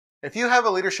If you have a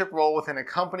leadership role within a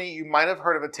company, you might have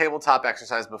heard of a tabletop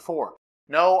exercise before.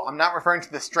 No, I'm not referring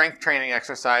to the strength training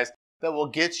exercise that will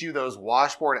get you those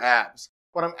washboard abs.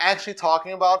 What I'm actually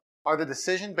talking about are the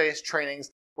decision-based trainings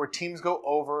where teams go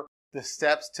over the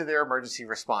steps to their emergency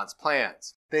response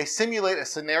plans. They simulate a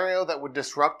scenario that would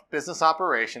disrupt business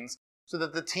operations so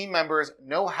that the team members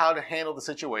know how to handle the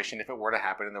situation if it were to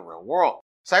happen in the real world.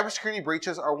 Cybersecurity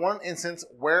breaches are one instance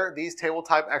where these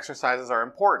tabletop exercises are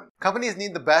important. Companies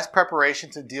need the best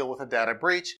preparation to deal with a data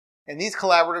breach, and these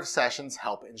collaborative sessions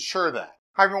help ensure that.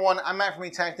 Hi everyone, I'm Matt from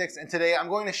eTactics, and today I'm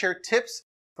going to share tips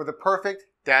for the perfect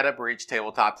data breach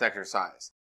tabletop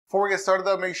exercise. Before we get started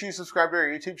though, make sure you subscribe to our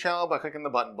YouTube channel by clicking the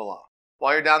button below.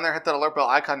 While you're down there, hit that alert bell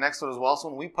icon next to it as well, so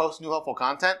when we post new helpful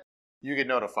content, you get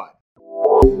notified.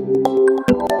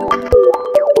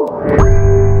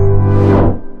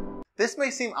 This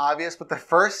may seem obvious, but the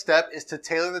first step is to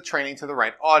tailor the training to the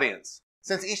right audience.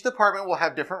 Since each department will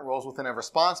have different roles within a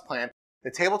response plan, the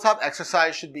tabletop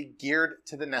exercise should be geared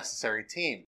to the necessary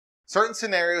team. Certain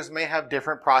scenarios may have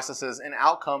different processes and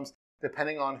outcomes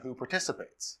depending on who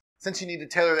participates. Since you need to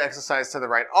tailor the exercise to the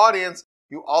right audience,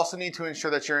 you also need to ensure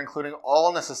that you're including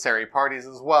all necessary parties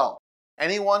as well.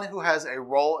 Anyone who has a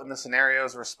role in the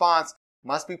scenario's response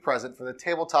must be present for the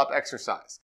tabletop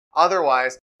exercise.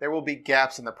 Otherwise, there will be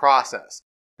gaps in the process.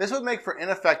 This would make for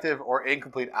ineffective or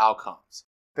incomplete outcomes.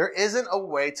 There isn't a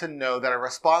way to know that a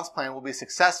response plan will be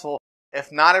successful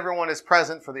if not everyone is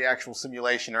present for the actual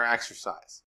simulation or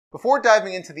exercise. Before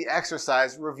diving into the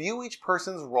exercise, review each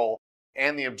person's role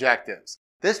and the objectives.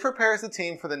 This prepares the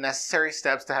team for the necessary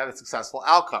steps to have a successful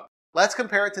outcome. Let's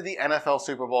compare it to the NFL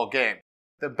Super Bowl game.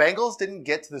 The Bengals didn't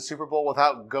get to the Super Bowl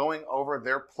without going over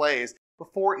their plays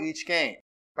before each game.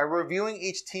 By reviewing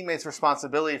each teammate's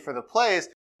responsibility for the plays,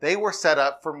 they were set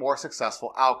up for more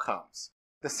successful outcomes.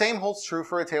 The same holds true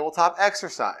for a tabletop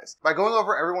exercise. By going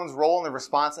over everyone's role in the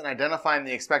response and identifying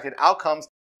the expected outcomes,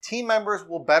 team members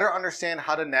will better understand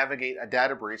how to navigate a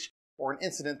data breach or an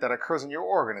incident that occurs in your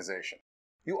organization.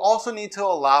 You also need to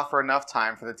allow for enough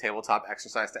time for the tabletop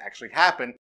exercise to actually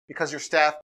happen because your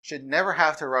staff should never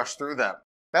have to rush through them.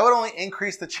 That would only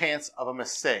increase the chance of a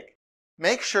mistake.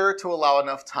 Make sure to allow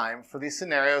enough time for these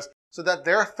scenarios so that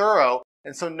they're thorough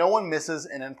and so no one misses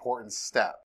an important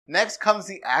step. Next comes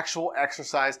the actual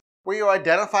exercise where you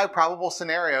identify probable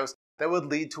scenarios that would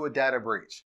lead to a data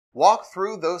breach. Walk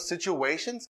through those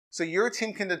situations so your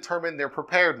team can determine their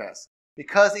preparedness.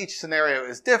 Because each scenario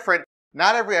is different,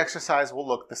 not every exercise will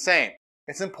look the same.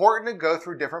 It's important to go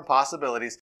through different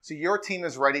possibilities so your team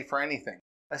is ready for anything,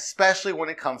 especially when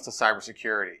it comes to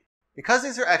cybersecurity. Because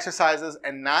these are exercises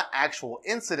and not actual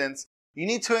incidents, you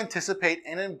need to anticipate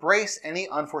and embrace any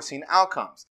unforeseen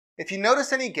outcomes. If you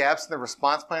notice any gaps in the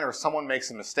response plan or someone makes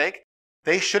a mistake,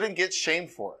 they shouldn't get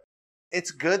shamed for it.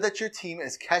 It's good that your team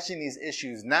is catching these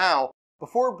issues now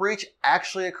before a breach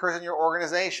actually occurs in your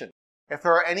organization. If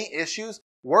there are any issues,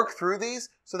 work through these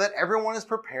so that everyone is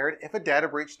prepared if a data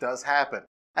breach does happen.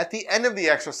 At the end of the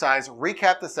exercise,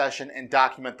 recap the session and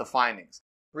document the findings.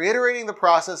 Reiterating the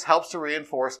process helps to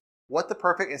reinforce what the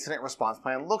perfect incident response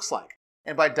plan looks like.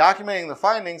 And by documenting the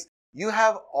findings, you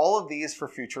have all of these for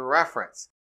future reference.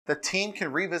 The team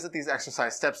can revisit these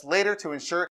exercise steps later to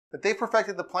ensure that they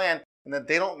perfected the plan and that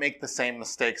they don't make the same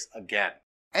mistakes again.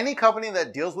 Any company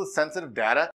that deals with sensitive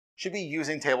data should be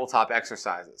using tabletop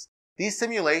exercises. These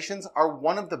simulations are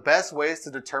one of the best ways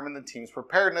to determine the team's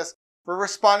preparedness for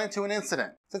responding to an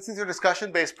incident. Since these are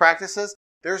discussion-based practices,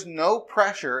 there's no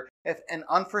pressure if an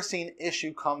unforeseen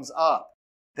issue comes up.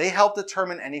 They help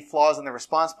determine any flaws in the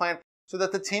response plan so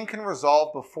that the team can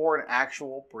resolve before an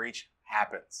actual breach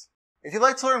happens. If you'd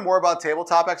like to learn more about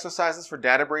tabletop exercises for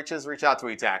data breaches, reach out to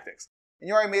eTactics. And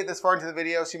you already made it this far into the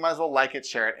video, so you might as well like it,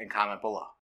 share it, and comment below.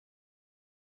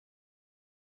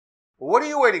 Well, what are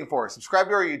you waiting for? Subscribe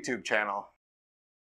to our YouTube channel.